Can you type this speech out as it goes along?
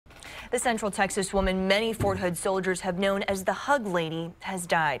The Central Texas woman many Fort Hood soldiers have known as the Hug Lady has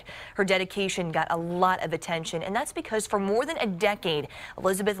died. Her dedication got a lot of attention, and that's because for more than a decade,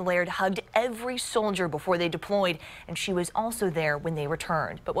 Elizabeth Laird hugged every soldier before they deployed, and she was also there when they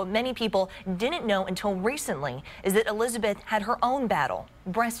returned. But what many people didn't know until recently is that Elizabeth had her own battle,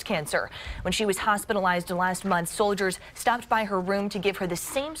 breast cancer. When she was hospitalized last month, soldiers stopped by her room to give her the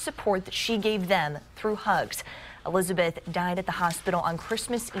same support that she gave them through hugs. Elizabeth died at the hospital on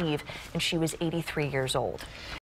Christmas Eve, and she was 83 years old.